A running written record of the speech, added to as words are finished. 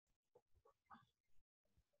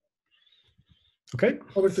Okay.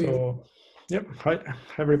 Over to you. Yep. Hi,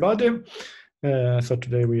 everybody. So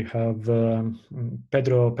today we have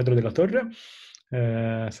Pedro de la Torre.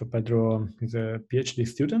 So Pedro is a PhD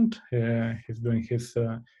student. He's doing his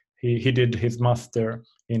he did his master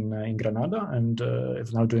in Granada and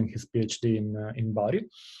is now doing his PhD in Bari.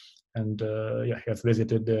 And yeah, he has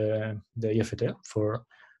visited the IFT for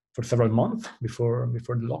several months before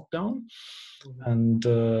the lockdown. And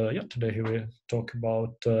yeah, today he will talk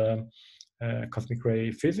about cosmic ray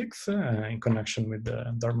physics in connection with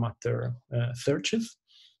the dark matter searches.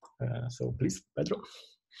 So please, Pedro.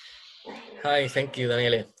 Hi, thank you,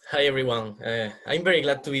 Daniele. Hi, everyone. I'm very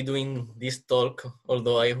glad to be doing this talk,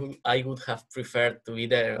 although I would have preferred to be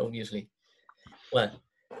there, obviously. Well,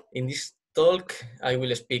 in this talk, I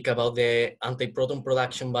will speak about the antiproton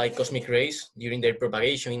production by cosmic rays during their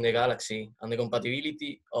propagation in the galaxy and the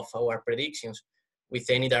compatibility of our predictions with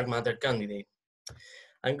any dark matter candidate.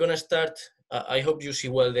 I'm gonna start, I hope you see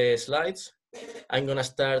well the slides. I'm gonna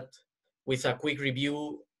start with a quick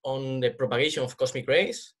review on the propagation of cosmic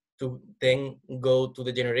rays, to then go to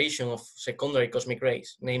the generation of secondary cosmic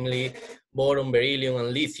rays, namely boron, beryllium,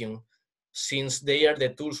 and lithium, since they are the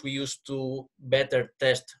tools we use to better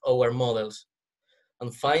test our models.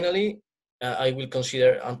 And finally, I will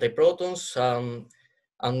consider antiprotons,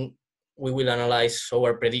 and we will analyze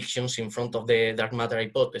our predictions in front of the dark matter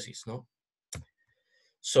hypothesis. No?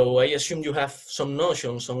 So I assume you have some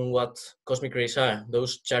notions on what cosmic rays are,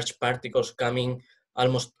 those charged particles coming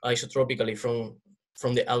almost isotropically from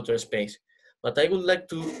the outer space. But I would like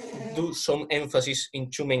to do some emphasis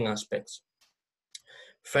in two main aspects.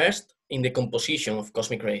 First, in the composition of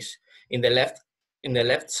cosmic rays. In the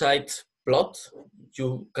left side plot,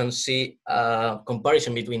 you can see a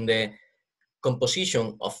comparison between the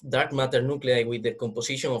composition of dark matter nuclei with the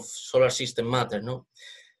composition of solar system matter. No?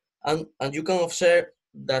 And you can observe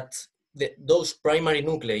that those primary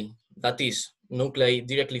nuclei, that is, nuclei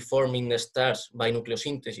directly formed in the stars by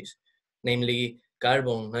nucleosynthesis, namely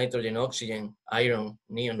carbon, nitrogen, oxygen, iron,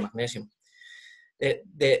 neon, magnesium.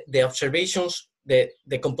 The observations,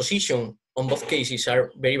 the composition on both cases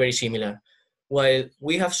are very, very similar. While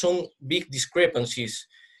we have some big discrepancies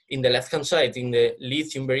in the left-hand side in the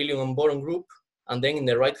lithium, beryllium, and boron group, and then in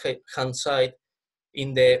the right-hand side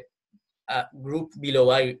in the group below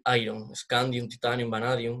iron, scandium, titanium,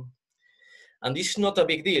 vanadium. And this is not a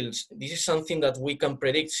big deal. This is something that we can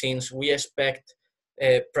predict since we expect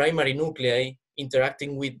primary nuclei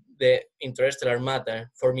interacting with the interstellar matter,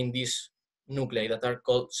 forming these nuclei that are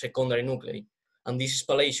called secondary nuclei. And these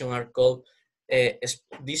spallation are called,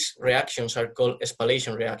 these reactions are called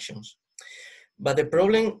spallation reactions. But the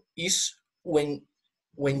problem is when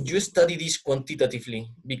you study this quantitatively,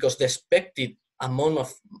 because the expected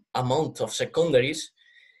amount of secondaries,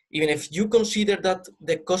 even if you consider that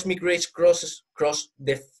the cosmic rays cross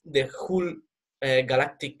the whole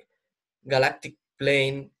galactic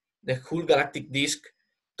plane, the whole galactic disk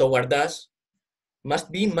toward us,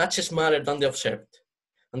 must be much smaller than the observed.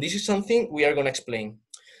 And this is something we are going to explain.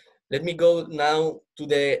 Let me go now to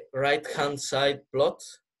the right-hand side plot,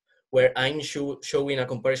 where I'm showing a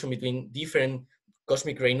comparison between different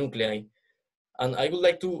cosmic ray nuclei. And I would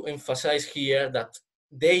like to emphasize here that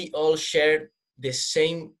they all share the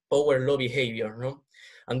same power law behavior. No?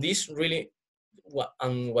 And this really,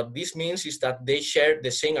 what this means is that they share the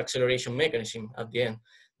same acceleration mechanism at the end.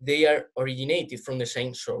 They are originated from the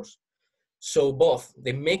same source. So both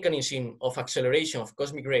the mechanism of acceleration of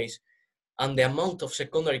cosmic rays and the amount of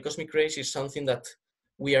secondary cosmic rays is something that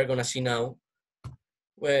we are going to see now.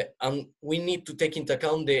 And we need to take into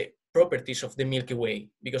account the properties of the Milky Way,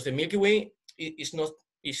 because the Milky Way is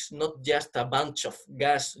not just a bunch of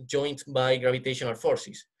gas joined by gravitational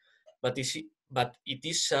forces, but it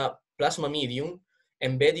is a plasma medium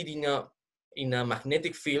embedded in a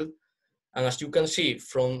magnetic field. And as you can see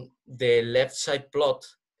from the left side plot,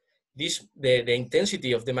 the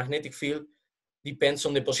intensity of the magnetic field depends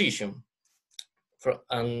on the position.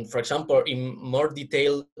 For example, in more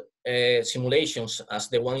detailed simulations, as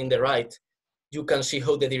the one in the right, you can see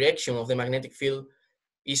how the direction of the magnetic field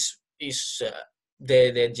is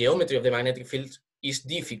the geometry of the magnetic field is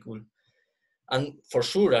difficult. And for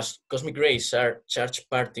sure, as cosmic rays are charged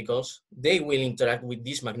particles, they will interact with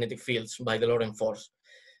these magnetic fields by the Lorentz force.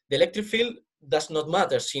 The electric field does not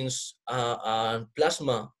matter since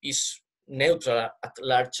plasma is neutral at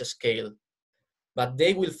large scale, but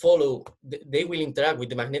they will interact with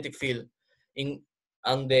the magnetic field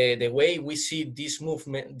and the way we see this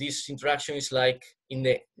movement, this interaction is like in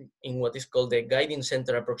what is called the guiding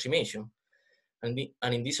center approximation. And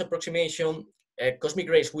in this approximation, cosmic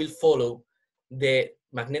rays will follow the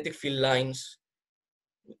magnetic field lines,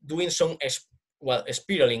 doing some well,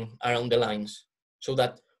 spiraling around the lines, so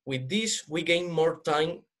that with this we gain more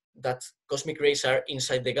time that cosmic rays are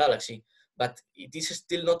inside the galaxy, but it is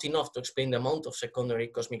still not enough to explain the amount of secondary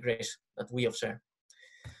cosmic rays that we observe.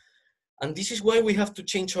 And this is why we have to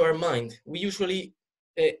change our mind. We usually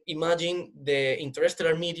imagine the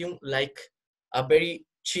interstellar medium like a very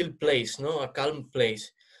chill place, no, a calm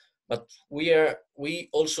place. But we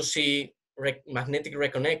also see magnetic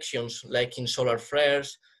reconnections, like in solar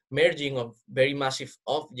flares, merging of very massive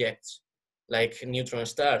objects like neutron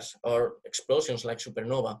stars, or explosions like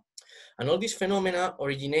supernova. And all these phenomena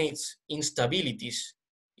originates instabilities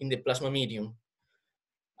in the plasma medium.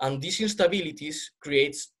 And these instabilities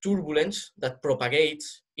creates turbulence that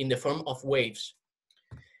propagates in the form of waves.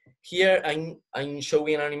 Here I'm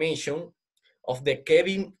showing an animation of the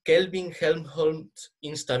Kelvin-Helmholtz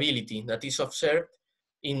instability that is observed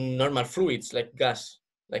in normal fluids like gas,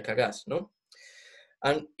 like a gas, no?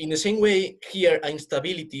 And in the same way, here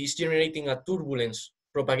instability is generating a turbulence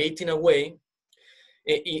propagating away.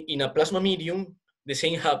 In a plasma medium, the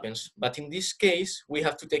same happens, but in this case, we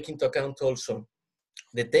have to take into account also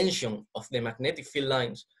the tension of the magnetic field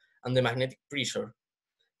lines and the magnetic pressure,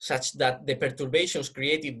 such that the perturbations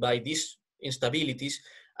created by these instabilities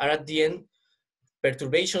are at the end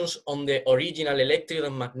perturbations on the original electric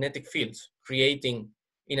and magnetic fields, creating,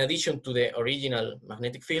 in addition to the original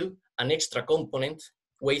magnetic field, an extra component,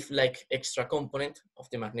 wave-like extra component of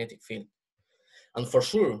the magnetic field. And for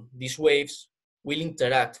sure, these waves will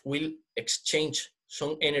interact, will exchange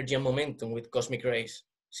some energy and momentum with cosmic rays,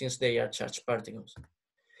 since they are charged particles.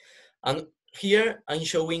 And here I'm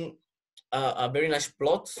showing a very nice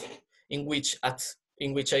plot in which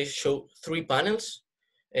I show 3 panels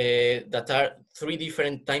that are 3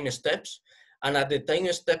 different time steps, and at the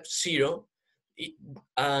time step 0,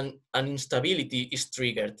 an instability is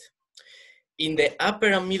triggered. In the upper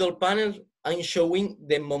and middle panel, I'm showing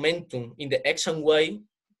the momentum in the X and Y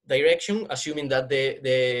direction, assuming that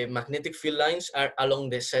the magnetic field lines are along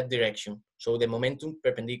the Z direction, so the momentum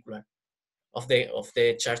perpendicular of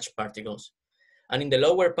the charged particles. And in the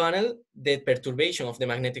lower panel, the perturbation of the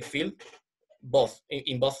magnetic field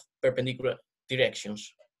in both perpendicular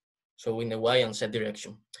directions, so in the Y and Z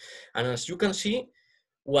direction. And as you can see,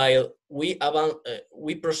 while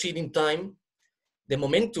we proceed in time, the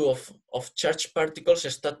momentum of charged particles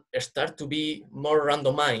start to be more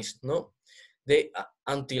randomized, no?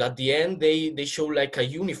 Until at the end, they show like a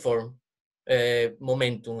uniform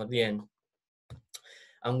momentum at the end.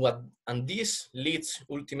 And this leads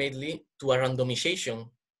ultimately to a randomization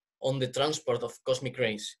on the transport of cosmic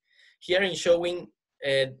rays. Here I'm showing,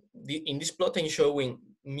 in this plot I'm showing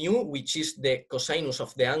mu, which is the cosinus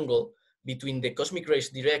of the angle between the cosmic rays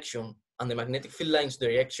direction and the magnetic field lines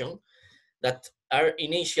direction, that are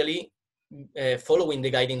initially following the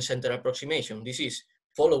guiding center approximation. This is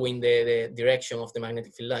following the direction of the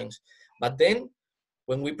magnetic field lines. But then,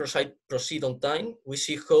 when we proceed on time, we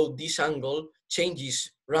see how this angle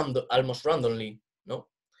changes almost randomly, no?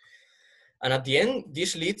 And at the end,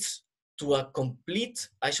 this leads to a complete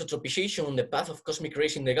isotropization on the path of cosmic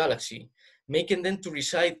rays in the galaxy, making them to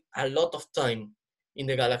reside a lot of time in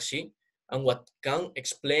the galaxy, and what can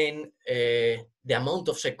explain the amount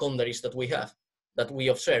of secondaries that we have, that we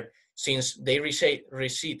observe. Since they reside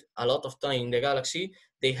a lot of time in the galaxy,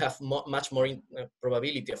 they have much more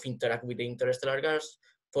probability of interact with the interstellar gas,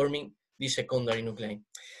 forming this secondary nuclei.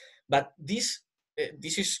 But this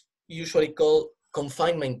is usually called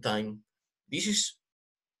confinement time. This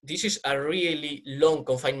is a really long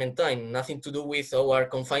confinement time, nothing to do with our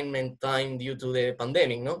confinement time due to the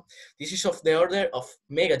pandemic, no? This is of the order of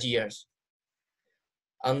mega years.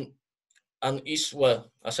 And is,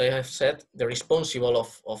 well, as I have said, the responsible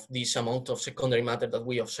of this amount of secondary matter that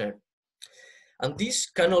we observe. And this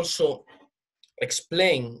can also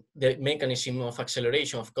explain the mechanism of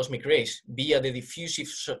acceleration of cosmic rays via the diffusive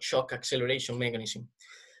shock acceleration mechanism,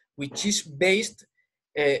 which is based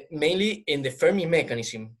mainly in the Fermi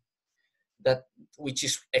mechanism,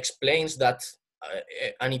 which explains that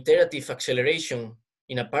an iterative acceleration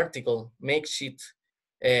in a particle makes it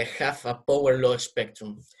have a power law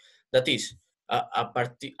spectrum. That is,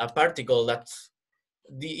 a particle that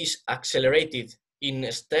is accelerated in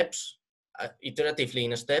steps, iteratively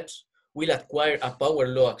in steps, will acquire a power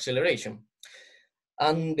law acceleration.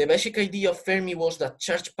 And the basic idea of Fermi was that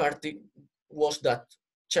charged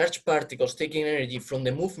particles taking energy from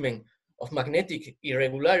the movement of magnetic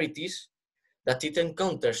irregularities that it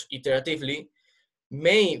encounters iteratively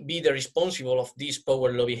may be the responsible of this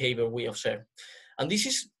power law behavior we observe. And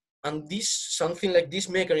something like this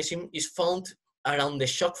mechanism is found around the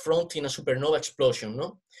shock front in a supernova explosion,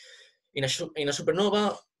 no? in a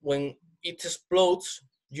supernova, when it explodes,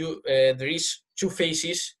 there is two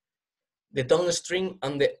phases, the downstream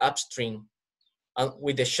and the upstream, and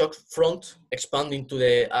with the shock front expanding to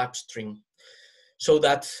the upstream, so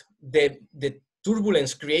that the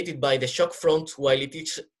turbulence created by the shock front while it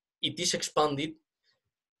is expanding,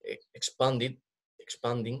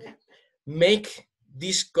 make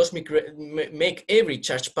this make every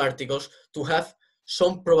charged particles to have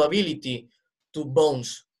some probability to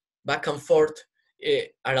bounce back and forth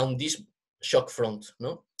around this shock front.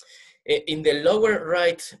 No, in the lower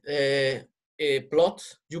right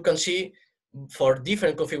plot, you can see for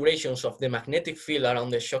different configurations of the magnetic field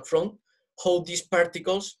around the shock front how these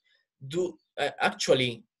particles do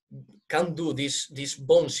actually can do this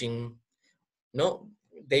bouncing. No,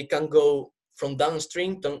 they can go from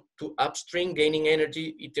downstream to upstream, gaining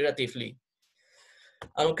energy iteratively.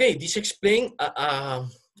 And okay, this explains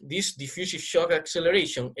this diffusive shock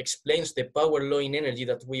acceleration explains the power law in energy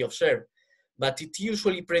that we observe, but it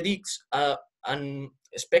usually predicts an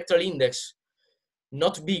spectral index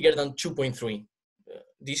not bigger than 2.3.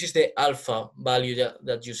 This is the alpha value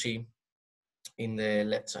that you see in the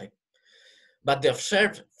left side. But the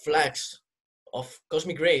observed flux of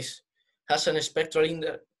cosmic rays has a spectral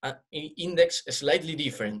index slightly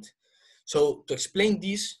different. So to explain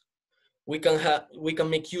this, we can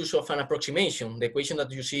make use of an approximation, the equation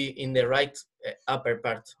that you see in the right upper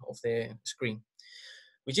part of the screen,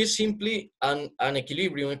 which is simply an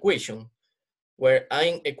equilibrium equation, where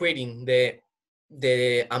I'm equating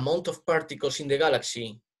the amount of particles in the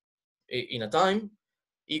galaxy in a time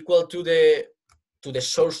equal to the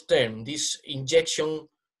source term, this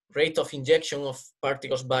rate of injection of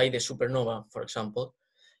particles by the supernova, for example,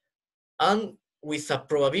 and with a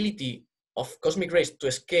probability of cosmic rays to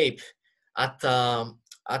escape at a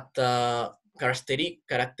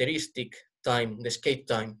characteristic time, the escape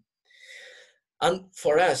time. And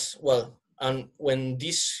for us, well, and when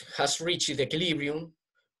this has reached the equilibrium,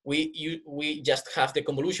 we just have the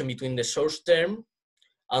convolution between the source term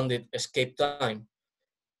and the escape time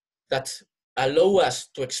that allow us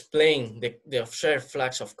to explain the observed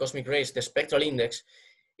flux of cosmic rays, the spectral index,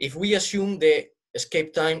 if we assume the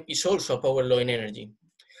escape time is also a power law in energy.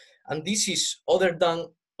 And this is, other than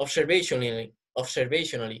observationally,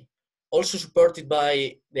 also supported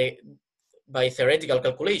by theoretical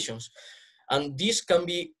calculations. And this can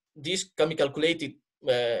be calculated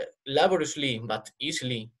laboriously but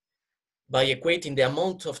easily by equating the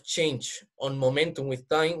amount of change on momentum with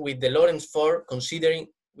time with the Lorentz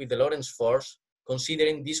force,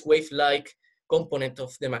 considering this wave-like component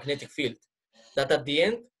of the magnetic field, that at the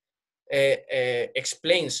end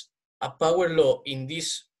explains a power law in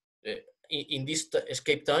this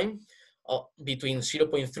escape time between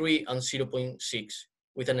 0.3 and 0.6,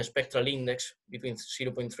 with an spectral index between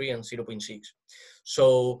 0.3 and 0.6.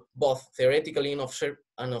 So both theoretically and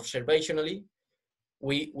observationally,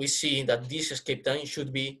 we see that this escape time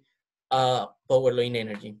should be a power law in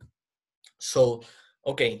energy. So,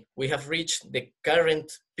 okay, we have reached the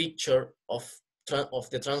current picture of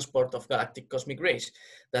the transport of galactic cosmic rays,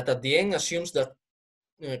 that at the end assumes that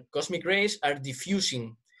cosmic rays are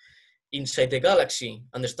diffusing inside the galaxy,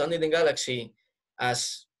 understanding the galaxy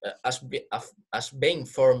as being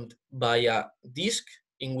formed by a disk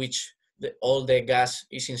in which all the gas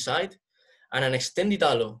is inside, and an extended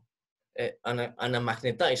halo, and a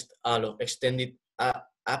magnetized halo extended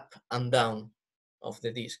up and down of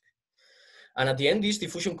the disk. And at the end, this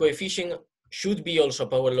diffusion coefficient should be also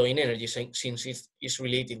power law in energy, since it is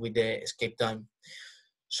related with the escape time,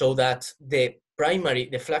 so that the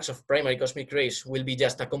flux of primary cosmic rays will be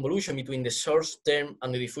just a convolution between the source term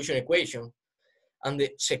and the diffusion equation, and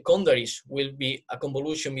the secondaries will be a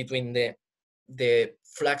convolution between the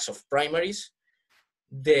flux of primaries,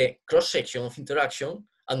 the cross-section of interaction,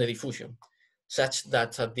 and the diffusion, such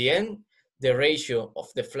that at the end, the ratio of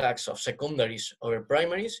the flux of secondaries over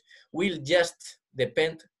primaries will just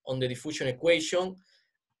depend on the diffusion equation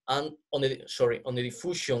and on the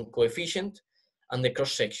diffusion coefficient and the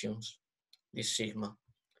cross sections, this sigma.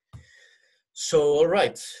 So, all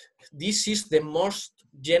right, this is the most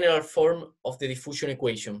general form of the diffusion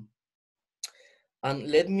equation. And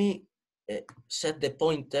let me set the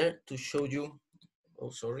pointer to show you. Oh,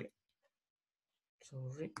 sorry.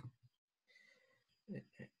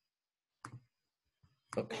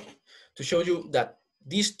 Okay, to show you that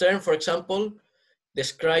this term, for example,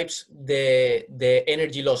 describes the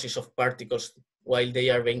energy losses of particles while they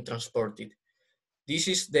are being transported. This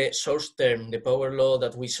is the source term, the power law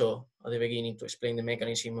that we saw at the beginning to explain the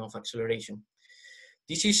mechanism of acceleration.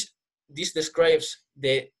 This describes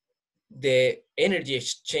the energy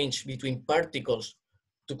exchange between particles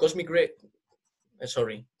to cosmic ray,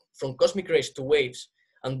 from cosmic rays to waves,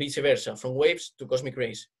 and vice versa, from waves to cosmic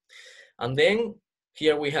rays. And then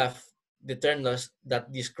here we have the term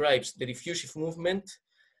that describes the diffusive movement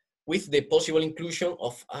with the possible inclusion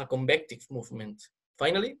of a convective movement.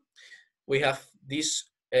 Finally, we have these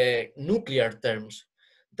nuclear terms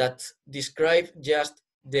that describe just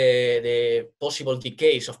the possible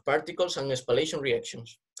decays of particles and spallation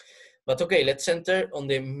reactions. But okay, let's enter on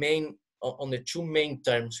the two main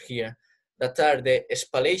terms here, that are the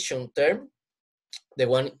spallation term, the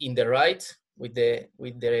one in the right with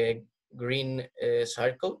the green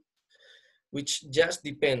circle, which just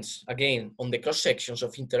depends again on the cross sections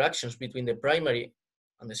of interactions between the primary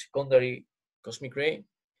and the secondary cosmic ray,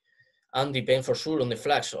 and depend for sure on the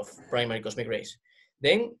flux of primary cosmic rays.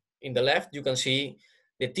 Then in the left, you can see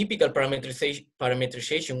the typical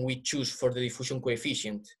parameterization we choose for the diffusion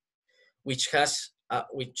coefficient, which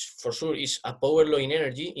for sure is a power law in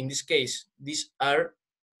energy. In this case, this R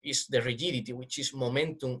is the rigidity, which is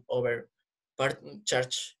momentum over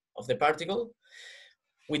charge of the particle,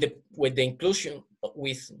 with the inclusion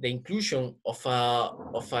of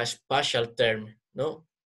a spatial term, no,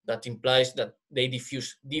 that implies that they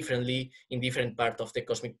diffuse differently in different parts of the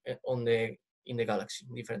cosmic in the galaxy,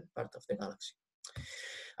 in different parts of the galaxy.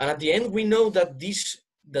 And at the end, we know that this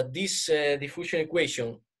diffusion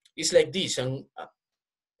equation is like this, and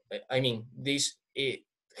I mean it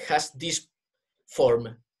has this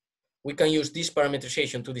form. We can use this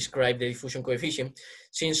parameterization to describe the diffusion coefficient,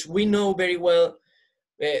 since we know very well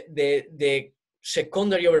the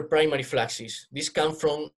secondary over primary fluxes. This comes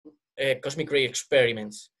from cosmic ray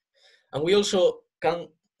experiments, and we also can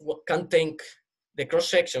take the cross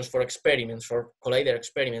sections for experiments, for collider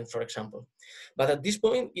experiments, for example. But at this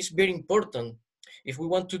point, it's very important if we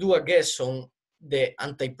want to do a guess on the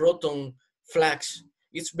antiproton flux.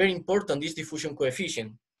 It's very important, this diffusion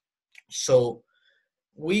coefficient. So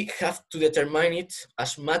we have to determine it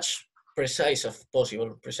as much precisely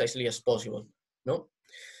as possible, no?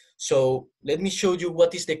 So let me show you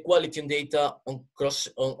what is the quality and data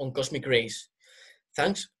on cosmic rays.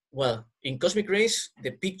 Well, in cosmic rays,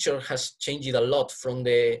 the picture has changed a lot from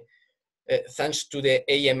thanks to the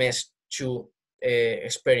AMS-2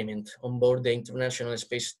 experiment on board the International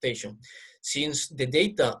Space Station, since the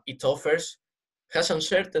data it offers has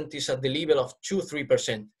uncertainties at the level of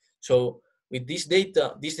 2-3%. So with this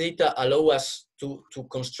data allow us to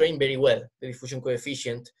constrain very well the diffusion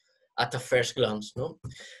coefficient at a first glance, no?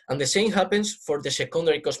 And the same happens for the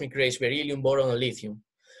secondary cosmic rays, beryllium, boron, and lithium.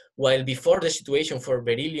 While before the situation for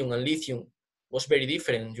beryllium and lithium was very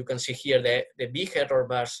different, you can see here the big error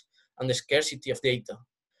bars and the scarcity of data.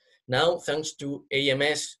 Now, thanks to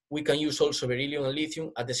AMS, we can use also beryllium and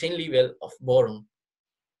lithium at the same level of boron.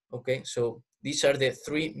 Okay, so these are the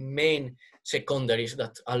three main secondaries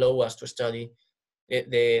that allow us to study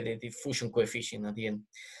the diffusion coefficient at the end.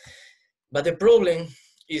 But the problem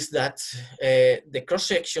is that the cross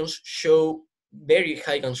sections show very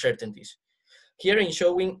high uncertainties. Here I'm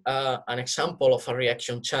showing an example of a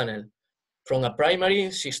reaction channel from a primary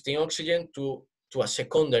 16 oxygen to a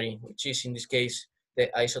secondary, which is in this case the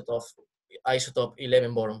isotope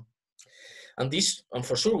 11 boron. And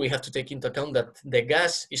for sure we have to take into account that the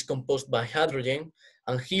gas is composed by hydrogen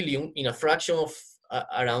and helium in a fraction of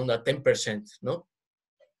around 10%, no?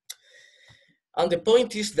 And the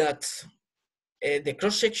point is that the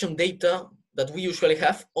cross-section data that we usually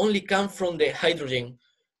have only come from the hydrogen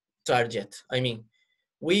target. I mean,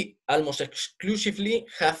 we almost exclusively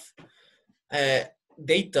have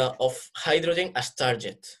data of hydrogen as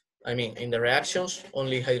target. I mean, in the reactions,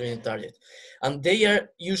 only hydrogen target. And they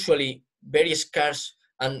are usually very scarce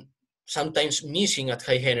and sometimes missing at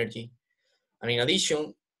high energy. And in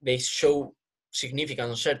addition, they show significant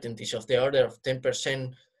uncertainties of the order of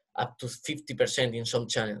 10% up to 50% in some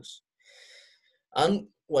channels. And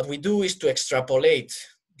what we do is to extrapolate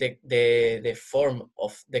the form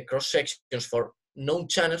of the cross-sections for known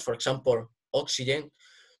channels, for example, oxygen,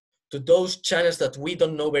 to those channels that we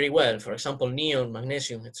don't know very well, for example, neon,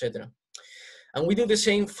 magnesium, etc. And we do the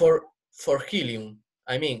same for helium.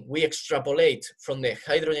 I mean, we extrapolate from the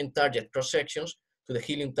hydrogen target cross-sections to the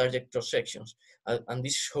helium target cross-sections. And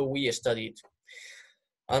this is how we study it.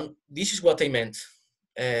 And this is what I meant.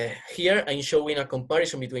 Here I'm showing a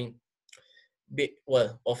comparison between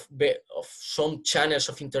of some channels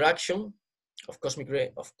of interaction of cosmic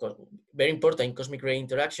ray, of course, very important in cosmic ray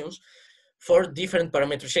interactions, for different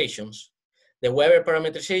parameterizations. The Weber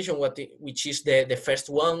parameterization, which is the first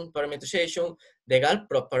one parameterization, the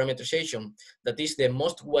Galprop parameterization, that is the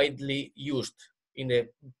most widely used in the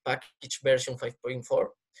package version 5.4.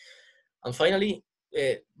 And finally,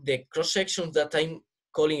 the cross-sections that I'm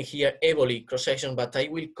calling here Evoli cross-section, but I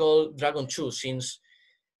will call Dragon 2 since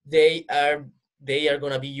they are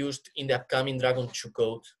going to be used in the upcoming Dragon 2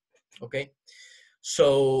 code. Okay,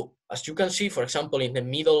 so as you can see, for example, in the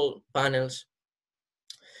middle panels,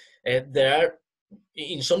 there are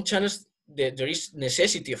in some channels there is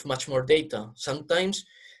necessity of much more data. Sometimes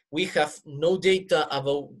we have no data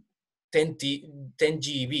about 10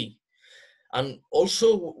 GeV. And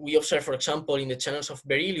also we observe, for example, in the channels of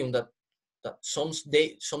beryllium that some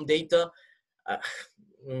data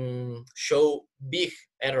show big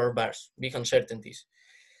error bars, big uncertainties.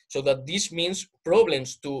 So that this means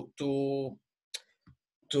problems to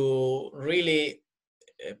really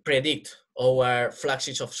predict our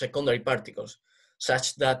fluxes of secondary particles,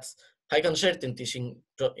 such that high uncertainties in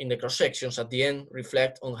the cross sections at the end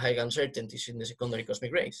reflect on high uncertainties in the secondary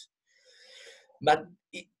cosmic rays. But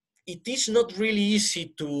it is not really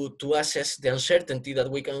easy to assess the uncertainty that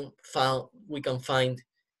we can find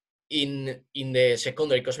in the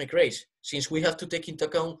secondary cosmic rays, since we have to take into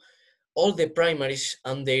account all the primaries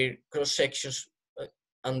and their cross sections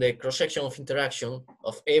and the cross section of interaction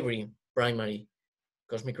of every primary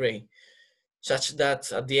cosmic ray, such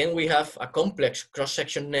that at the end we have a complex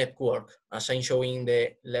cross-section network, as I'm showing in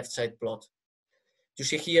the left side plot. You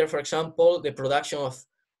see here, for example, the production of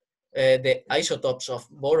the isotopes of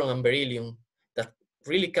boron and beryllium that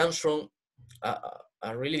really comes from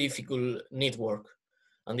a really difficult network.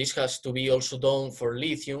 And this has to be also done for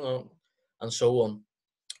lithium and so on.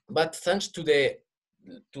 But thanks to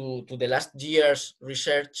the last year's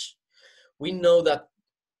research, we know that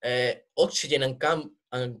oxygen and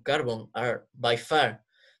carbon are by far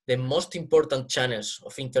the most important channels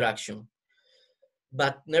of interaction.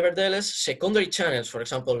 But nevertheless, secondary channels, for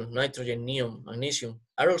example, nitrogen, neon, magnesium,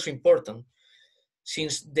 are also important,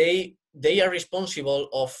 since they are responsible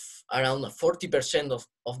of around 40%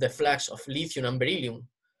 of the flux of lithium and beryllium,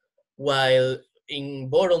 while in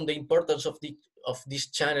boron the importance of these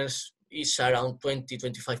channels is around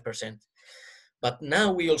 20–25%. But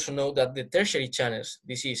now we also know that the tertiary channels,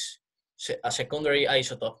 this is a secondary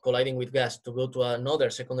isotope colliding with gas to go to another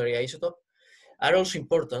secondary isotope, are also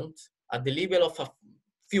important at the level of a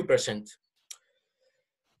few percent.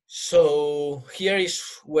 So here is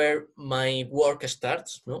where my work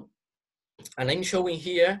starts, no? And I'm showing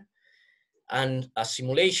here a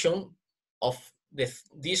simulation of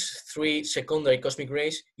these three secondary cosmic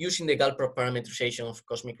rays using the Galprop parametrization of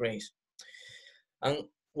cosmic rays. And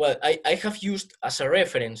well, I have used as a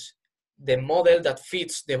reference the model that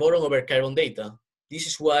fits the boron over carbon data. This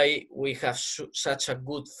is why we have such a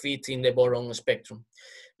good fit in the boron spectrum.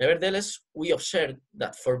 Nevertheless, we observed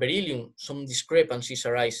that for beryllium, some discrepancies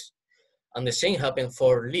arise. And the same happened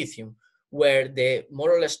for lithium, where the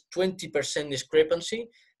more or less 20% discrepancy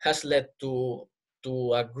has led to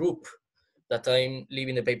a group that I'm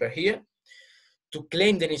leaving the paper here to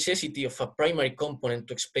claim the necessity of a primary component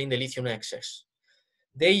to explain the lithium excess.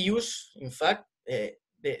 They use, in fact, they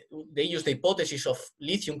use the hypothesis of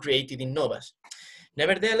lithium created in novas.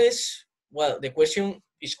 Nevertheless, well, the question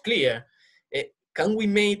is clear. Can we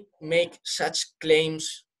make such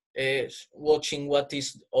claims watching what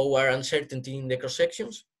is our uncertainty in the cross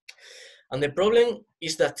sections? And the problem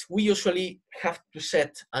is that we usually have to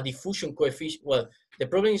set a diffusion coefficient. Well, the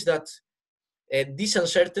problem is that these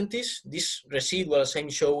uncertainties, these residuals I'm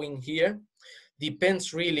showing here,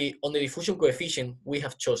 depends really on the diffusion coefficient we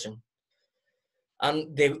have chosen.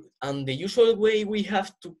 And the usual way we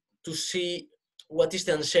have to see what is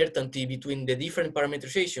the uncertainty between the different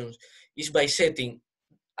parametrizations is by setting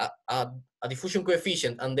a diffusion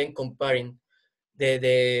coefficient and then comparing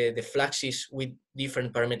the fluxes with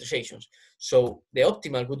different parametrizations. So the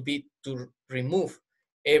optimal would be to remove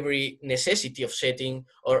every necessity of setting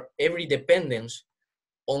or every dependence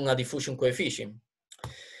on a diffusion coefficient.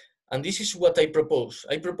 And this is what I propose.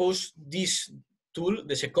 I propose this tool,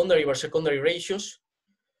 the secondary over secondary ratios,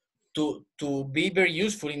 to be very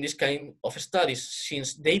useful in this kind of studies,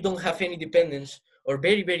 since they don't have any dependence or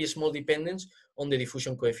very, very small dependence on the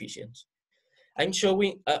diffusion coefficients. I'm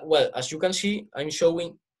showing, well, as you can see, I'm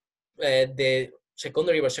showing the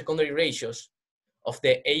secondary over secondary ratios of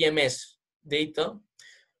the AMS data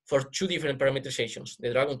for two different parametrizations,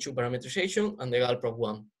 the Dragon 2 parametrization and the Galprop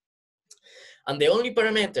 1. And the only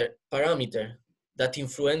parameter that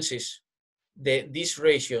influences these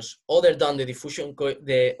ratios, other than the diffusion,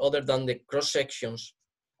 other than the cross sections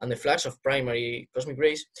and the flux of primary cosmic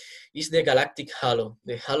rays, is the galactic halo,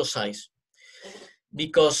 the halo size.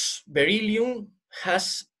 Because beryllium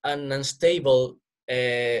has an unstable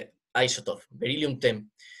isotope, beryllium-10,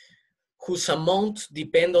 whose amount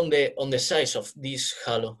depend on the size of this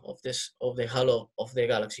halo, of the halo of the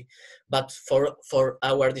galaxy. But for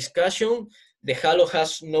our discussion, the halo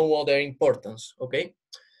has no other importance, okay?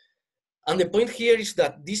 And the point here is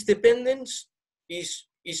that this dependence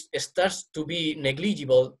starts to be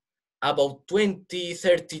negligible about 20,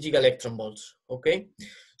 30 gigaelectron volts, okay?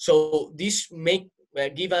 So this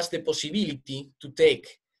give us the possibility to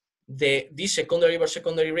take these secondary over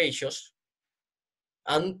secondary ratios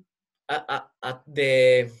and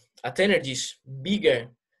at energies bigger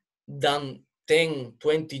than 10,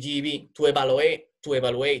 20 GeV to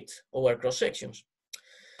evaluate our cross sections.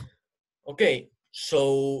 Okay,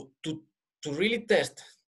 so to really test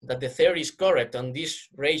that the theory is correct and these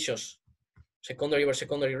ratios, secondary over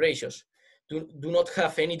secondary ratios, do not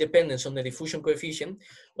have any dependence on the diffusion coefficient,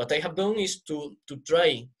 what I have done is to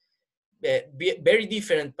try very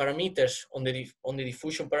different parameters on the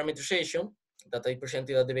diffusion parameterization that I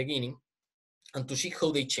presented at the beginning, and to see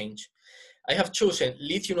how they change. I have chosen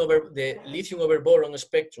the lithium over boron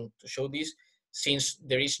spectrum to show this, since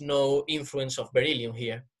there is no influence of beryllium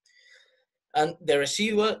here. And the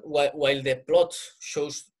residual, while the plot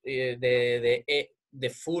shows the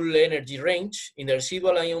full energy range, in the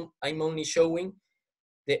residual I'm only showing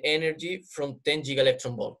the energy from 10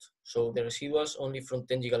 gigaelectron volts. So the residuals only from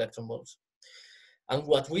 10 gigaelectron volts. And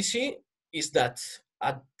what we see is that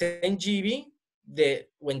at 10 GeV,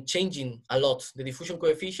 when changing a lot the diffusion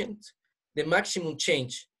coefficient, the maximum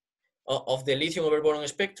change of the lithium over boron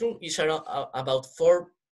spectrum is around about 4%,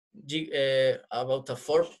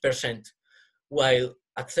 while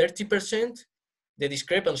at 30%, the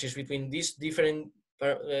discrepancies between these different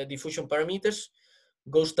diffusion parameters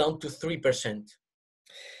goes down to 3%.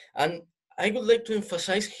 And I would like to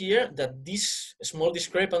emphasize here that these small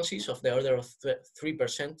discrepancies of the order of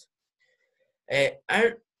 3%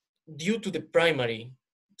 are due to the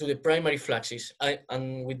primary fluxes.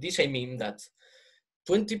 And with this I mean that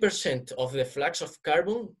 20% of the flux of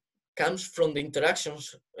carbon comes from the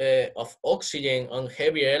interactions of oxygen and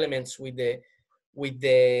heavier elements with the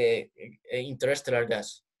interstellar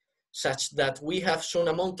gas, such that we have some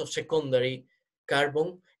amount of secondary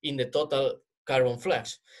carbon in the total carbon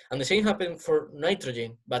flux. And the same happens for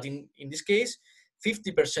nitrogen, but in this case,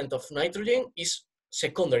 50% of nitrogen is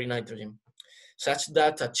secondary nitrogen, such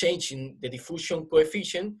that a change in the diffusion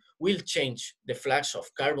coefficient will change the flux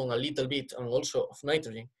of carbon a little bit and also of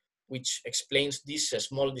nitrogen, which explains these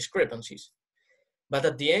small discrepancies. But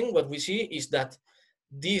at the end, what we see is that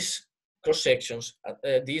these cross sections,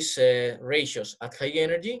 these ratios at high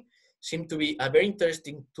energy seem to be a very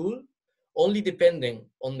interesting tool, only depending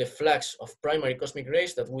on the flux of primary cosmic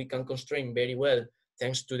rays that we can constrain very well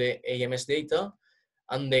thanks to the AMS data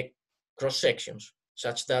and the cross sections,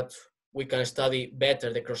 such that we can study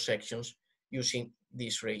better the cross sections using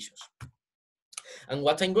these ratios. And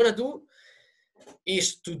what I'm gonna do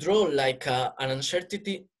is to draw like an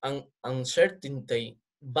uncertainty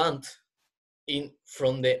band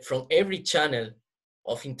from every channel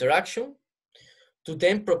of interaction, to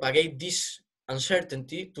then propagate this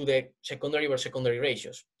uncertainty to the secondary over secondary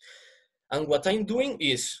ratios. And what I'm doing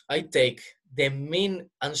is I take the mean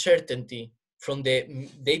uncertainty from the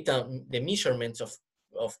data, the measurements of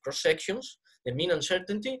cross sections, the mean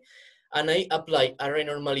uncertainty, and I apply a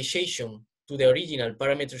renormalization to the original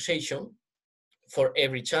parameterization for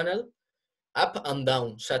every channel, up and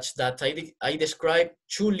down, such that I describe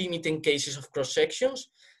two limiting cases of cross sections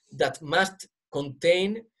that must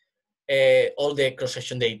contain all the cross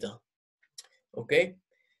section data. Okay,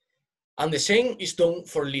 and the same is done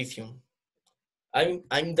for lithium.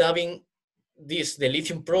 I'm dubbing this the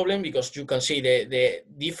lithium problem because you can see the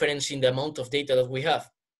difference in the amount of data that we have.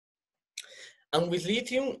 And with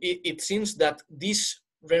lithium, it seems that this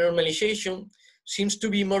renormalization seems to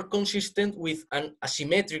be more consistent with an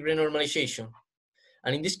asymmetric renormalization.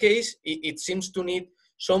 And in this case, it seems to need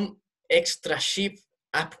some extra shift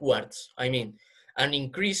upwards. I mean, an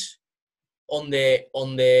increase on the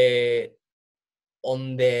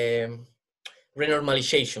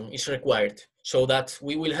renormalization is required, so that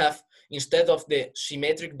we will have, instead of the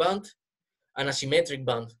symmetric band, an asymmetric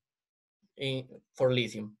band for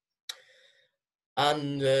lithium.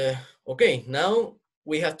 And okay, now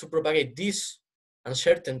we have to propagate these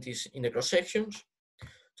uncertainties in the cross sections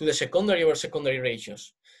to the secondary over secondary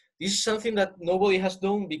ratios. This is something that nobody has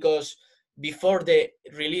done because before the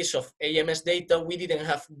release of AMS data, we didn't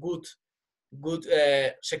have good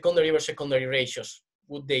secondary over secondary ratios,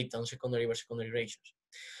 good data on secondary over secondary ratios.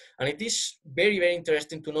 And it is very, very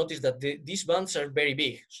interesting to notice that these bands are very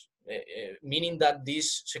big, meaning that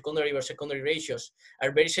these secondary over secondary ratios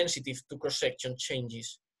are very sensitive to cross-section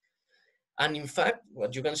changes. And in fact,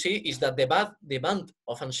 what you can see is that the band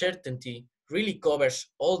of uncertainty really covers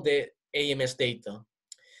all the AMS data.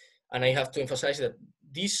 And I have to emphasize that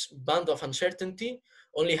this band of uncertainty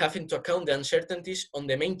only have into account the uncertainties on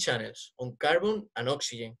the main channels, on carbon and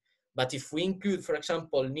oxygen. But if we include, for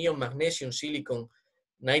example, neon, magnesium, silicon,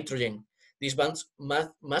 nitrogen, these bands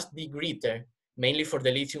must be greater, mainly for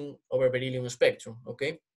the lithium over beryllium spectrum,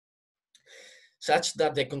 okay? Such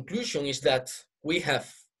that the conclusion is that we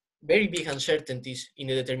have very big uncertainties in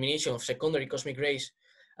the determination of secondary cosmic rays,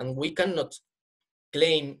 and we cannot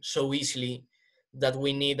claim so easily that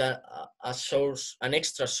we need a source, an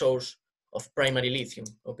extra source of primary lithium,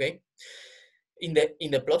 okay? In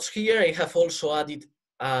the plots here, I have also added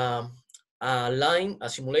a line, a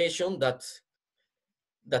simulation that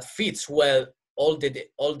fits well all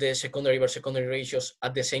the secondary over secondary ratios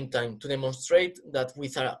at the same time, to demonstrate that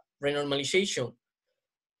with a renormalization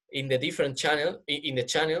in the different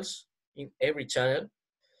channels, in every channel,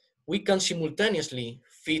 we can simultaneously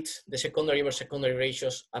fit the secondary over secondary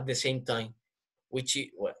ratios at the same time, which is,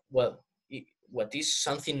 well, what is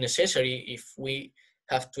something necessary if we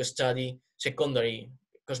have to study secondary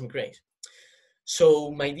cosmic rays.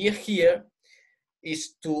 So my idea here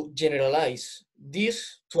is to generalize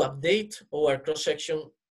this to update our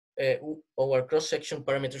cross-section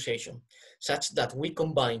parameterization, such that we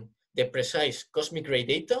combine the precise cosmic ray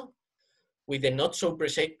data with the not so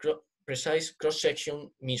precise cross-section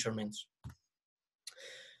measurements.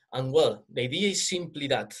 And well, the idea is simply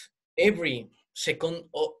that every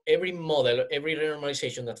model, every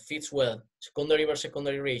renormalization that fits well secondary over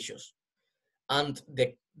secondary ratios and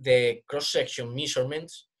the cross-section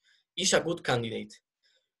measurements is a good candidate.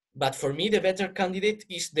 But for me, the better candidate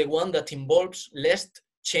is the one that involves less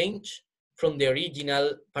change from the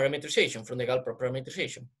original parameterization, from the Galpro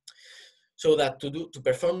parameterization. So that to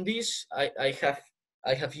perform this, I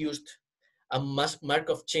have used a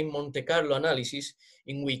Markov chain Monte Carlo analysis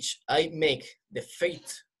in which I make the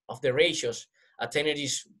fate of the ratios at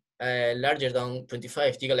energies larger than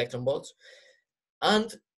 25 gigaelectron volts,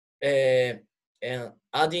 and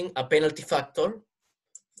adding a penalty factor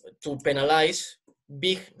to penalize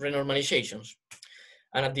big renormalizations.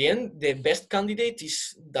 And at the end, the best candidate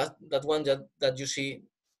is that one that you see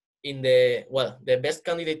in the, well, the best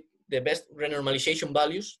candidate, the best renormalization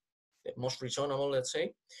values, the most reasonable, let's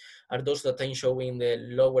say, are those that I'm showing in the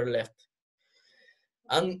lower left.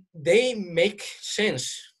 And they make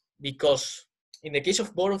sense because in the case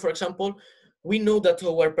of boron, for example, we know that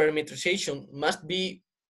our parameterization must be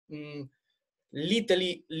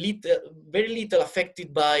very little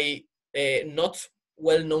affected by not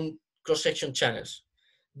well-known cross-section channels.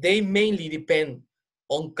 They mainly depend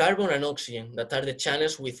on carbon and oxygen, that are the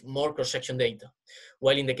channels with more cross-section data.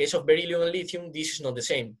 While in the case of beryllium and lithium, this is not the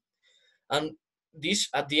same. And this,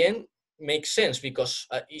 at the end, makes sense because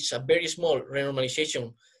it's a very small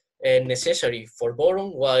renormalization necessary for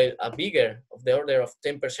boron, while a bigger, of the order of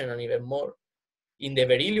 10% and even more, in the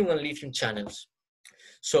beryllium and lithium channels.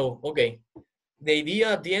 So, okay, the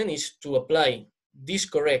idea at the end is to apply this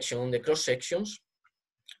correction on the cross sections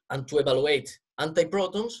and to evaluate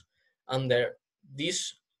antiprotons under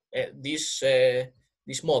this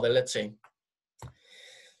model, let's say.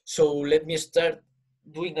 So let me start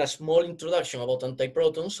doing a small introduction about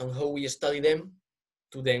antiprotons and how we study them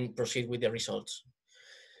to then proceed with the results.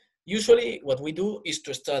 Usually what we do is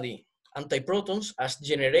to study antiprotons as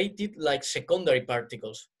generated like secondary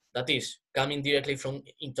particles, that is, coming directly from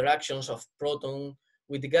interactions of proton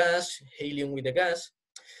with the gas, helium with the gas.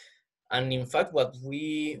 And in fact, what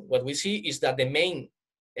we see is that the main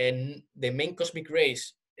cosmic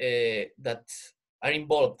rays that are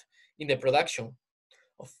involved in the production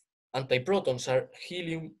of antiprotons are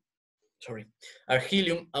helium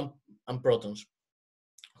and protons,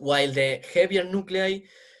 while the heavier nuclei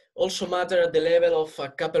also matter at the level of a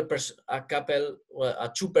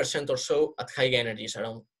 2% or so at high energies,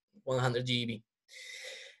 around 100 GeV.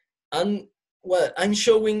 And well, I'm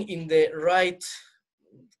showing in the right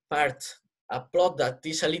part a plot that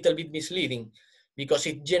is a little bit misleading because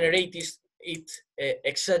it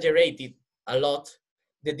exaggerated a lot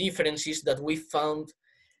the differences that we found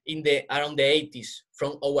in around the 80s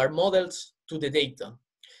from our models to the data.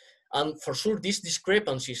 And for sure, these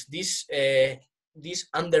discrepancies, this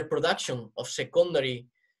underproduction of secondary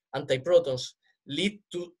antiprotons lead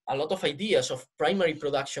to a lot of ideas of primary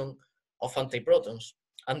production of antiprotons.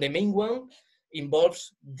 And the main one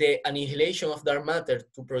involves the annihilation of dark matter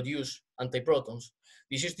to produce antiprotons.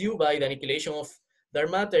 This is due by the annihilation of dark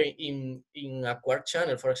matter in a quark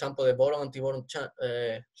channel, for example, the boson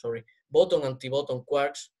antiboson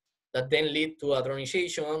quarks that then lead to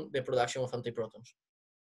hadronization and the production of antiprotons.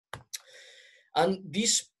 And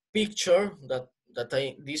this picture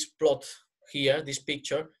this plot here, this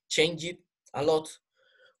picture changed a lot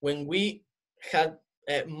when we had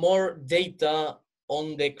more data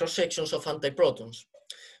on the cross sections of antiprotons,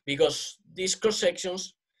 because these cross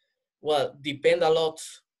sections, well, depend a lot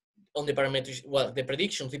on the parameters. Well, the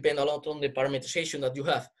predictions depend a lot on the parameterization that you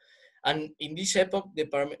have, and in this epoch,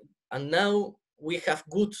 and now we have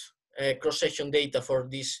good cross-section data for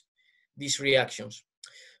these reactions.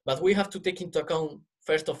 But we have to take into account,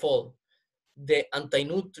 first of all, the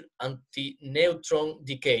anti-neutron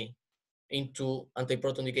decay into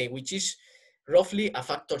antiproton decay, which is roughly a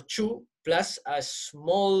factor 2 plus a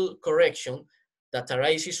small correction that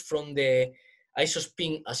arises from the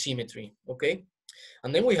isospin asymmetry, okay?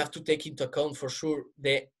 And then we have to take into account for sure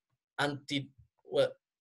the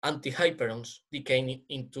antihyperons decaying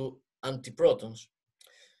into antiprotons.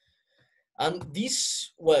 And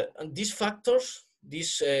these factors,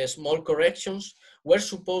 these small corrections, were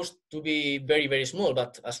supposed to be very, very small,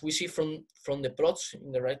 but as we see from the plots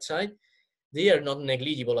in the right side, they are not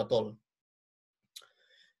negligible at all.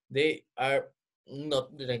 They are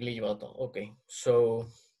not negligible at all. Okay, so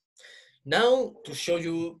now to show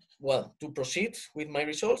you, well, to proceed with my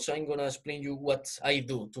results, I'm gonna explain you what I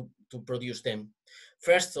do to produce them.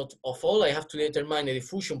 First of all, I have to determine the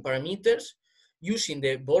diffusion parameters using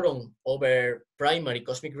the boron over primary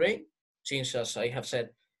cosmic ray, since, as I have said,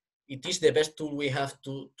 it is the best tool we have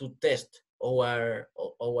to test our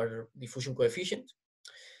diffusion coefficient.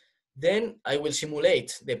 Then I will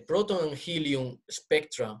simulate the proton and helium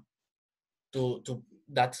spectra to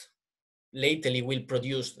that lately will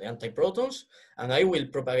produce the antiprotons, and I will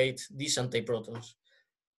propagate these antiprotons.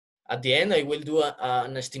 At the end, I will do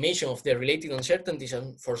an estimation of the related uncertainties,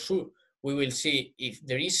 and for sure, we will see if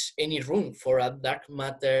there is any room for a dark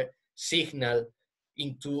matter signal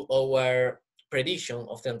into our prediction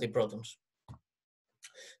of the antiprotons.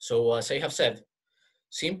 So as I have said,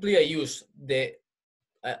 simply I use the,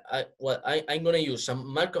 I'm gonna use some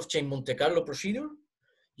Markov chain Monte Carlo procedure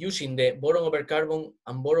using the boron over carbon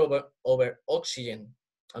and boron over oxygen,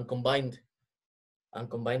 and combine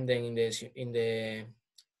them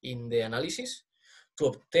in the analysis to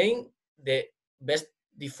obtain the best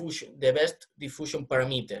diffusion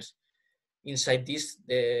parameters inside this,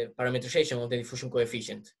 the parameterization of the diffusion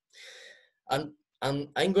coefficient. And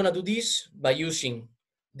I'm gonna do this by using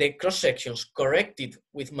the cross sections corrected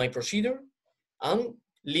with my procedure and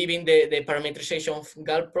leaving the parameterization of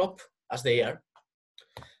Galprop as they are.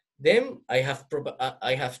 Then I have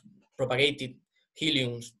propagated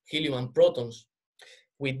helium and protons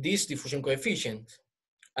with this diffusion coefficient,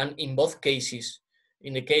 and in both cases,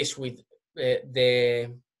 in the case with the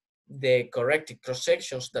corrected cross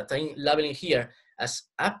sections that I'm labeling here as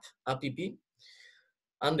APP,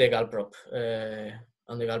 and the Galprop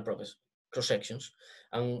cross sections,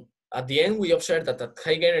 and at the end we observe that at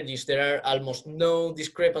high energies there are almost no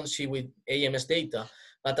discrepancy with AMS data,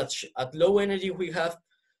 but at low energy we have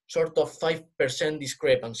sort of 5%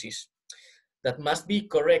 discrepancies that must be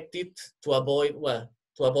corrected to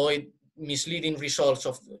avoid misleading results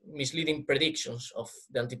of misleading predictions of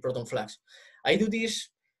the antiproton flux. I do this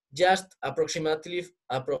just approximatively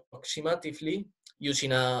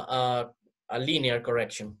using a linear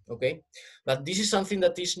correction, okay? But this is something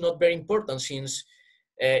that is not very important, since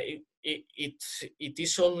it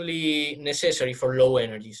is only necessary for low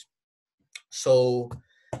energies. So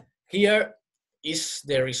here is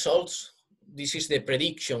the results. This is the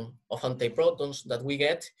prediction of antiprotons that we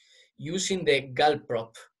get using the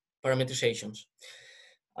Galprop parameterizations.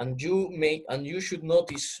 And you should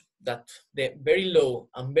notice that the very low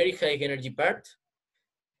and very high energy part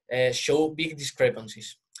show big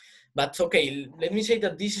discrepancies. But okay, let me say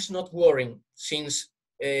that this is not worrying, since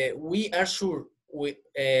we are sure with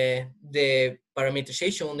the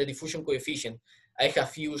parameterization on the diffusion coefficient I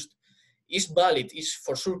have used is valid, is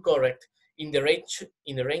for sure correct in the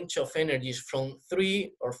range of energies from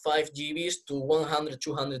 3 or 5 GeVs to 100,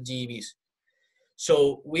 200 GeVs.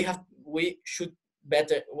 So we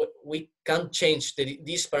can't change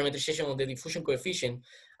this parameterization of the diffusion coefficient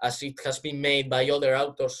as it has been made by other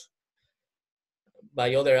authors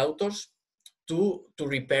to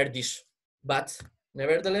repair this. But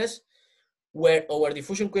nevertheless, where our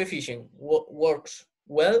diffusion coefficient works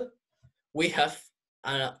well, we have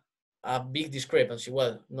a big discrepancy.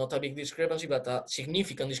 Well, not a big discrepancy, but a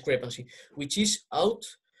significant discrepancy, which is out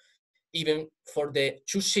even for the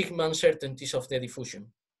 2 sigma uncertainties of the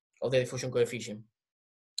diffusion coefficient.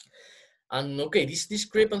 And okay, this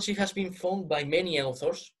discrepancy has been found by many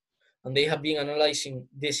authors, and they have been analyzing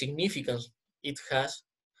the significance it has,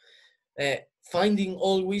 finding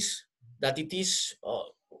always that it is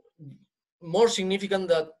more significant,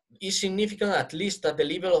 that is significant at least at the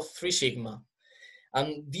level of 3 sigma.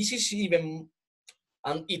 And this is even,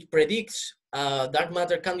 and it predicts a dark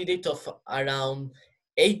matter candidate of around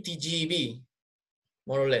 80 GeV,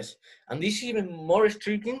 more or less. And this is even more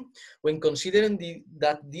striking when considering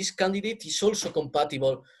that this candidate is also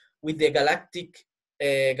compatible with the galactic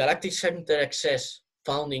center excess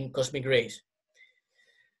found in cosmic rays.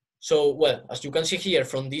 So, well, as you can see here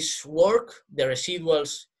from this work, the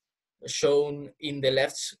residuals shown in the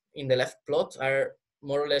left plot are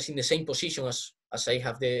more or less in the same position as I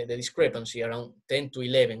have the discrepancy, around 10 to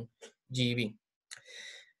 11 GeV.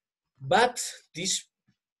 But this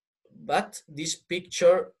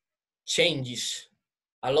picture changes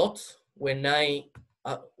a lot when I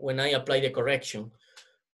apply the correction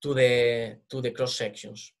to the cross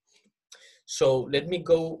sections. So let me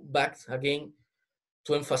go back again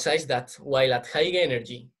to emphasize that while at high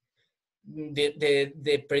energy,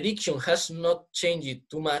 the prediction has not changed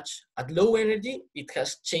too much, at low energy, it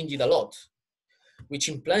has changed a lot, which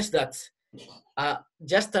implies that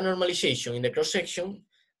just a normalization in the cross-section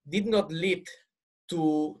did not lead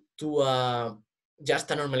to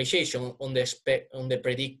just a normalization on the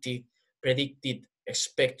predicted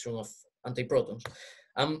spectrum of antiprotons.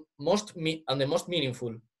 And the most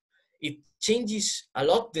meaningful, it changes a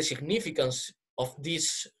lot the significance of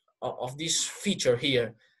this feature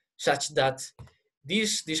here, such that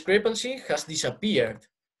this discrepancy has disappeared.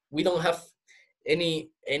 We don't have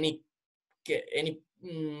any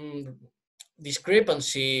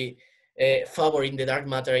discrepancy favoring the dark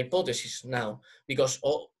matter hypothesis now, because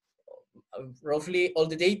roughly all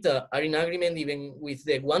the data are in agreement even with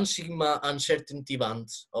the 1 sigma uncertainty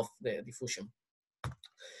bands of the diffusion.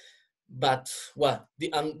 But well,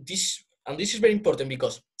 this is very important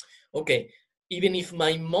because, okay, even if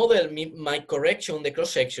my model, my correction on the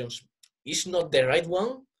cross sections is not the right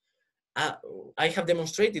one, I have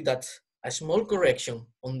demonstrated that a small correction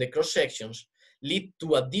on the cross sections lead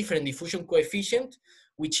to a different diffusion coefficient,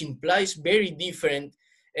 which implies very different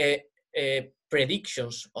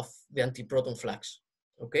predictions of the antiproton flux.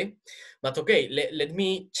 Okay, but okay, let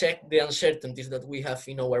me check the uncertainties that we have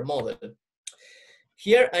in our model.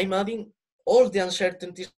 Here I'm adding all the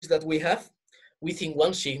uncertainties that we have within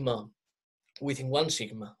 1 sigma,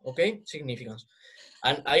 okay, significance.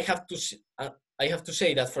 And I have to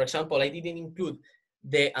say that, for example, I didn't include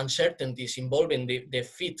the uncertainties involving the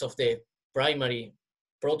fit of the primary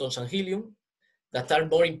protons and helium that are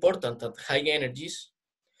more important at high energies.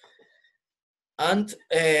 And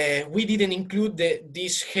we didn't include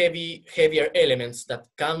these heavier elements that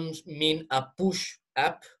can mean a push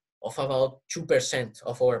up of about 2%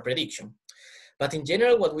 of our prediction. But in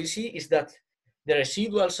general, what we see is that the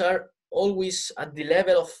residuals are always at the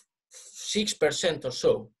level of 6% or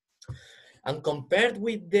so. And compared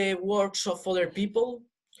with the works of other people,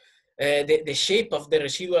 the shape of the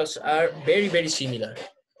residuals are very, very similar.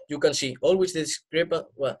 You can see always the discrepant,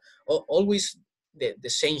 well, always the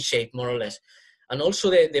same shape, more or less. And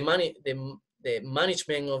also the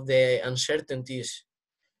management of the uncertainties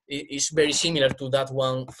is very similar to that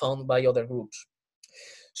one found by other groups.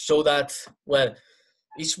 So that, well,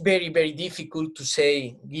 it's very, very difficult to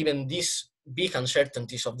say, given these big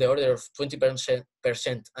uncertainties of the order of 20%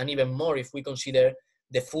 and even more if we consider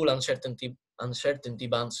the full uncertainty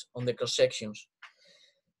bands on the cross sections,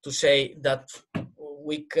 to say that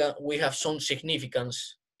we have some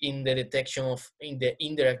significance in the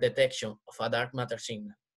indirect detection of a dark matter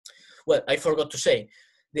signal. Well, I forgot to say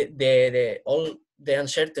all the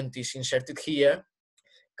uncertainties inserted here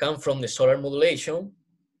come from the solar modulation,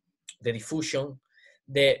 the diffusion,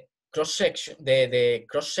 the cross section, the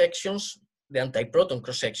cross sections, the antiproton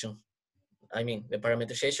cross section. I mean, the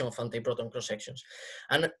parametrization of antiproton cross sections.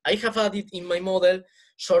 And I have added in my model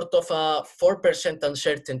sort of a 4%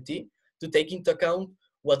 uncertainty to take into account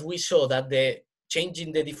what we saw, that the change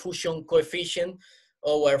in the diffusion coefficient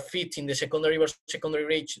or fit in the secondary versus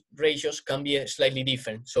secondary ratios can be slightly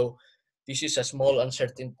different. So this is a small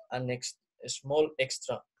uncertainty, a small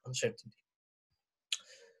extra uncertainty.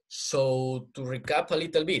 So to recap a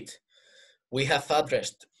little bit, we have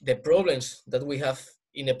addressed the problems that we have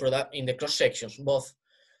in the cross sections, both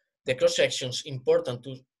the cross sections important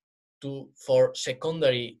for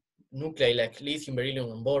secondary nuclei like lithium,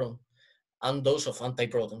 beryllium, and boron, and those of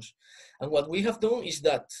antiprotons. And what we have done is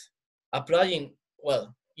that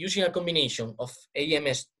using a combination of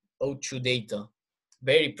AMS02 data,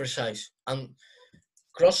 very precise, and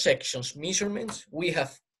cross sections measurements, we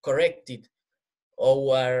have corrected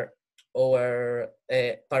our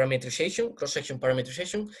parametrization, cross-section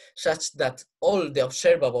parametrization, such that all the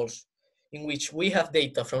observables in which we have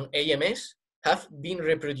data from AMS have been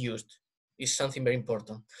reproduced is something very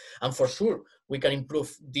important. And for sure, we can improve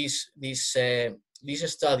this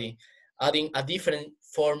study, adding a different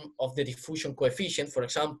form of the diffusion coefficient, for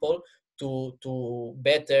example, to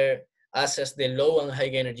better assess the low and high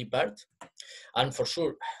energy part. And for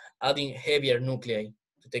sure, adding heavier nuclei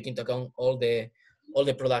to take into account all the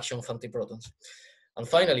production of antiprotons. And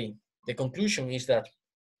finally, the conclusion is that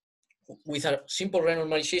with a simple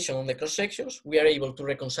renormalization on the cross sections, we are able to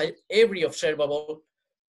reconcile every observable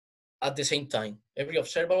at the same time, every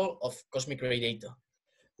observable of cosmic ray data,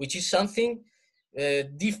 which is something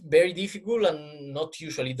very difficult and not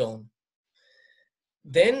usually done.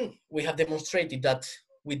 Then we have demonstrated that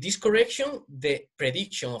with this correction, the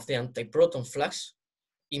prediction of the antiproton flux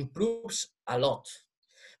improves a lot.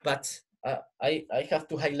 But I have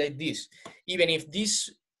to highlight this. Even if this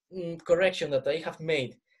correction that I have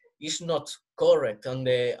made is not correct and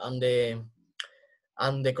the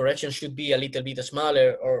correction should be a little bit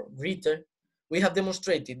smaller or greater, we have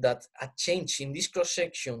demonstrated that a change in this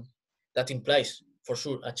cross-section that implies, for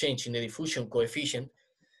sure, a change in the diffusion coefficient,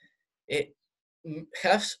 it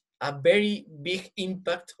has a very big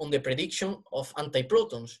impact on the prediction of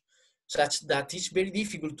antiprotons, such that it's very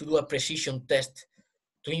difficult to do a precision test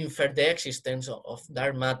to infer the existence of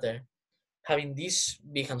dark matter. Having these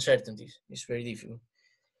big uncertainties is very difficult.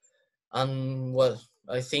 And well,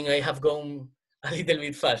 I think I have gone a little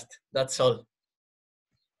bit fast. That's all.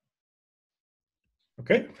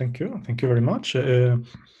 Okay, thank you. Thank you very much.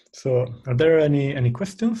 So are there any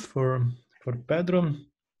questions for Pedro?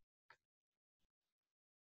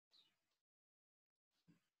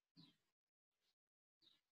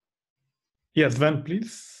 Yes, Van,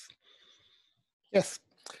 please. Yes,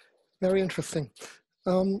 very interesting.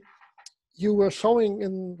 You were showing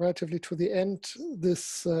in relatively to the end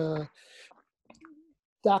this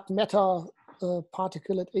dark matter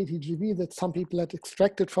particle at 80 GeV that some people had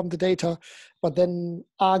extracted from the data, but then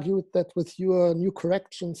argued that with your new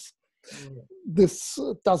corrections, this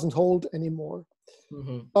doesn't hold anymore.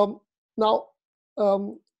 Now,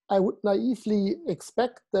 I would naively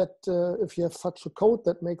expect that if you have such a code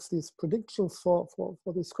that makes these predictions for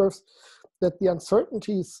these curves, that the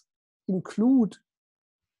uncertainties include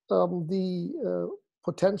the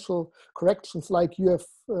potential corrections like you have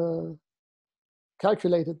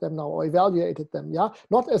calculated them now or evaluated them, yeah?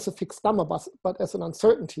 Not as a fixed number, but as an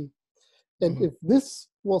uncertainty. And if this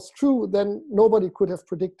was true, then nobody could have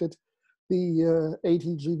predicted the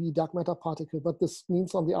 80 GeV dark matter particle. But this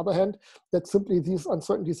means, on the other hand, that simply these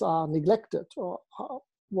uncertainties are neglected. Or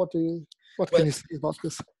what can you say about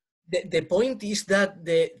this? The point is that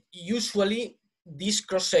usually these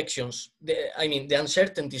cross sections, the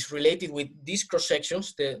uncertainties related with these cross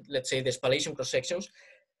sections, let's say the spallation cross sections,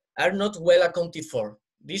 are not well accounted for.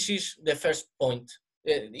 This is the first point.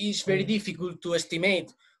 It's very difficult to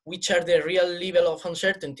estimate which are the real level of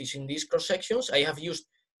uncertainties in these cross sections. I have used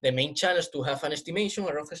the main channels to have an estimation,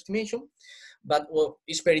 a rough estimation, but well,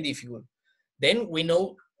 it's very difficult. Then we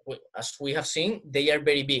know, as we have seen, they are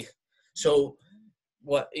very big. So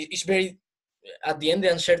well, it's very, at the end,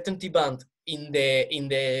 the uncertainty band in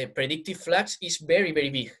the predictive flux is very, very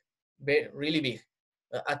big, really big.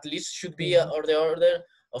 At least should be on the order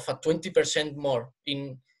of a 20% more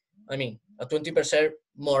a 20%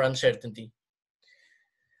 more uncertainty.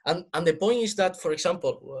 And the point is that, for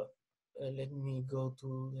example, let me go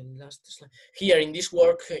to the last slide. Here in this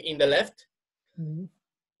work in the left,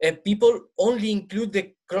 people only include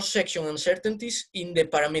the cross-section uncertainties in the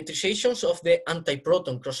parametrizations of the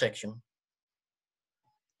antiproton cross-section.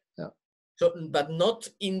 Yeah. So, but not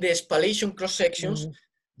in the spallation cross-sections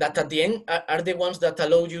that at the end are the ones that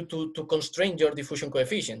allow you to constrain your diffusion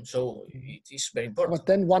coefficient. So it is very important. But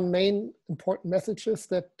then one main important message is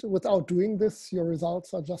that without doing this, your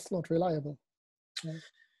results are just not reliable. Yeah.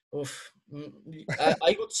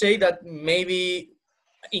 I would say that maybe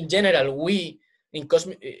in general, we in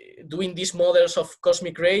doing these models of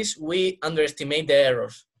cosmic rays, we underestimate the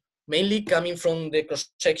errors, mainly coming from the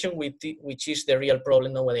cross-section, which is the real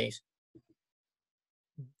problem nowadays.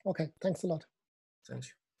 Okay, thanks a lot.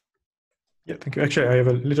 Thanks. Yeah, thank you. Actually, I have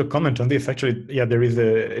a little comment on this. Actually, yeah, there is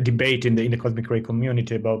a debate in the cosmic ray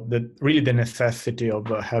community about the necessity of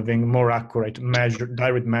having more accurate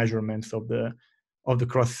direct measurements of the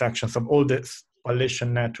cross sections of all the spallation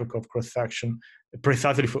network of cross section,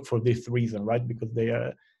 precisely for this reason, right? Because they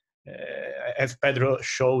are, as Pedro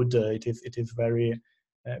showed, it is very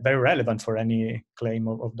very relevant for any claim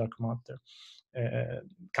of dark matter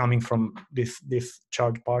coming from these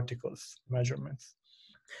charged particles measurements.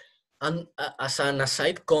 And as an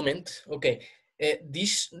aside comment, okay,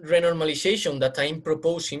 this renormalization that I'm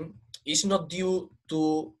proposing is not due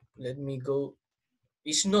to, let me go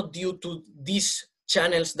is not due to these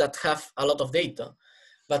channels that have a lot of data,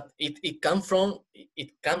 but it comes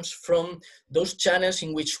from those channels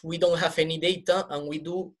in which we don't have any data and we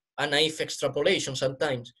do a naive extrapolation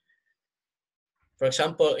sometimes. For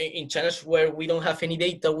example, in channels where we don't have any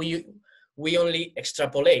data, we only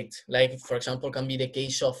extrapolate, like for example can be the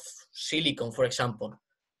case of silicon, for example.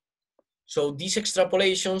 So these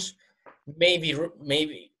extrapolations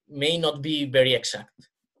may not be very exact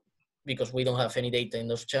because we don't have any data in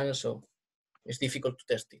those channels, so it's difficult to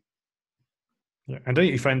test it. Yeah, and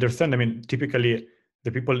if I understand, I mean, typically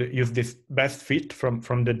the people use this best fit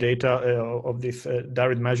from the data of these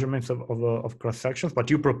direct measurements of cross sections, but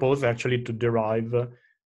you propose actually to derive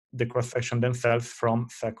the cross section themselves from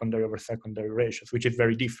secondary over secondary ratios, which is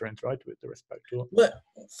very different, right, with respect to. Well,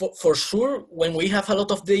 for sure, when we have a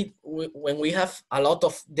lot of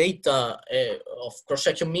data, of cross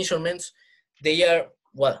section measurements, they have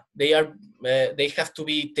to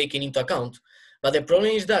be taken into account. But the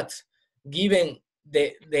problem is that given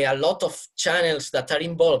the a lot of channels that are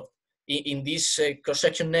involved in this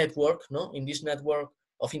cross-section network, in this network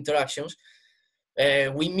of interactions,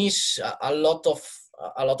 we miss a lot of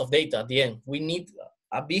data at the end. We need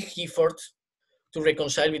a big effort to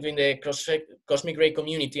reconcile between the cosmic ray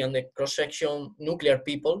community and the cross-section nuclear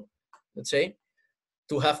people, let's say,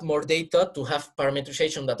 to have more data, to have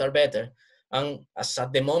parameterization that are better. And as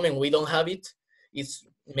at the moment we don't have it, it's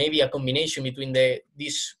maybe a combination between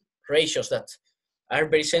these ratios that are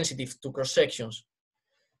very sensitive to cross sections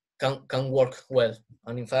can work well.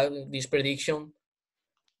 And in fact, this prediction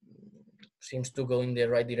seems to go in the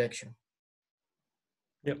right direction.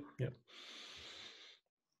 Yep.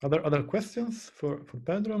 Other questions for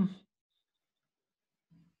Pedro?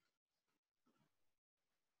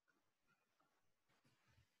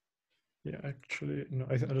 Yeah, actually, no,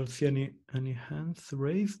 I don't see any hands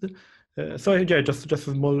raised. So yeah, just a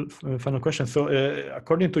small final question. So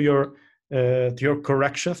according to your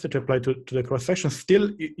corrections that you apply to the cross section,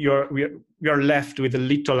 still we are left with a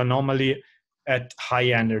little anomaly at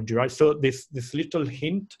high energy, right? So this little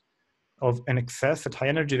hint of an excess at high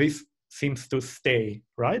energy, this seems to stay,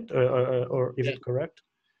 right? Or is it correct?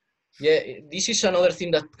 Yeah, this is another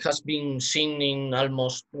thing that has been seen in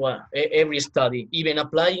almost every study, even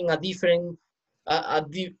applying a different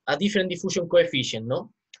diffusion coefficient,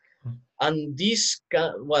 no? And this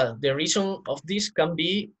the reason of this can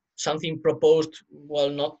be something proposed,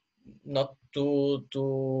 not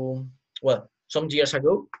some years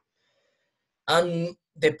ago. And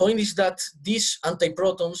the point is that these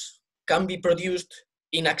antiprotons can be produced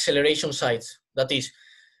in acceleration sites. That is,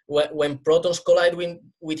 when protons collide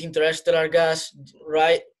with interstellar gas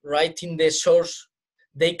right in the source,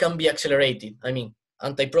 they can be accelerated. I mean,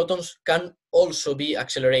 antiprotons can also be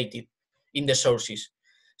accelerated in the sources,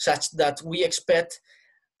 such that we expect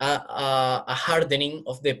a hardening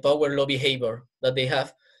of the power law behavior that they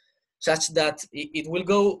have, such that it will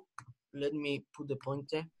go, let me put the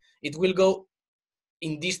pointer, it will go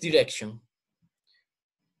in this direction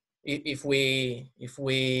if we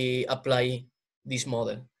apply this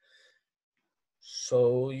model.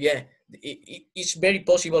 So yeah, it's very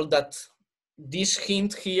possible that this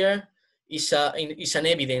hint here is an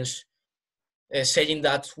evidence saying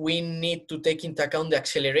that we need to take into account the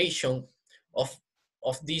acceleration of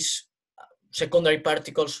these secondary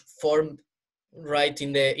particles formed right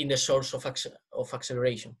in the source of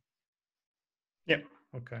acceleration. Yeah.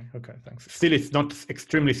 Okay, thanks. Still, it's not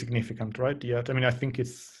extremely significant, right? Yet, I mean, I think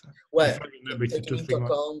it's taking into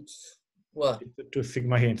account. Well, it's a 2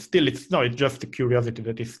 sigma hint. Still, it's just a curiosity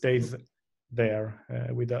that it stays there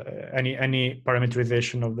with any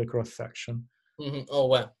parameterization of the cross section. Mm-hmm. Oh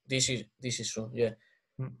well, this is true. Yeah.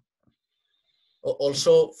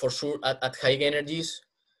 Also, for sure, at high energies,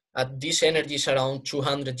 at these energies around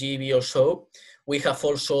 200 GeV or so, we have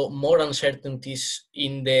also more uncertainties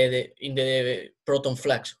in the proton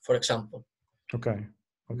flux, for example. Okay.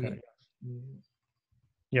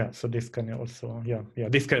 Yeah, so this can also,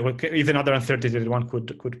 this is another uncertainty that one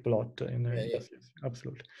could plot in yes,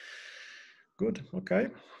 absolutely. Good. Okay.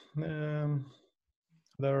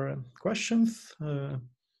 Other questions?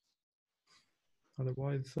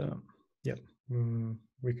 Otherwise,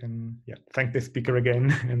 we can thank the speaker again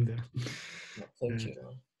and thank you.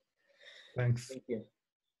 Thanks. Thank you.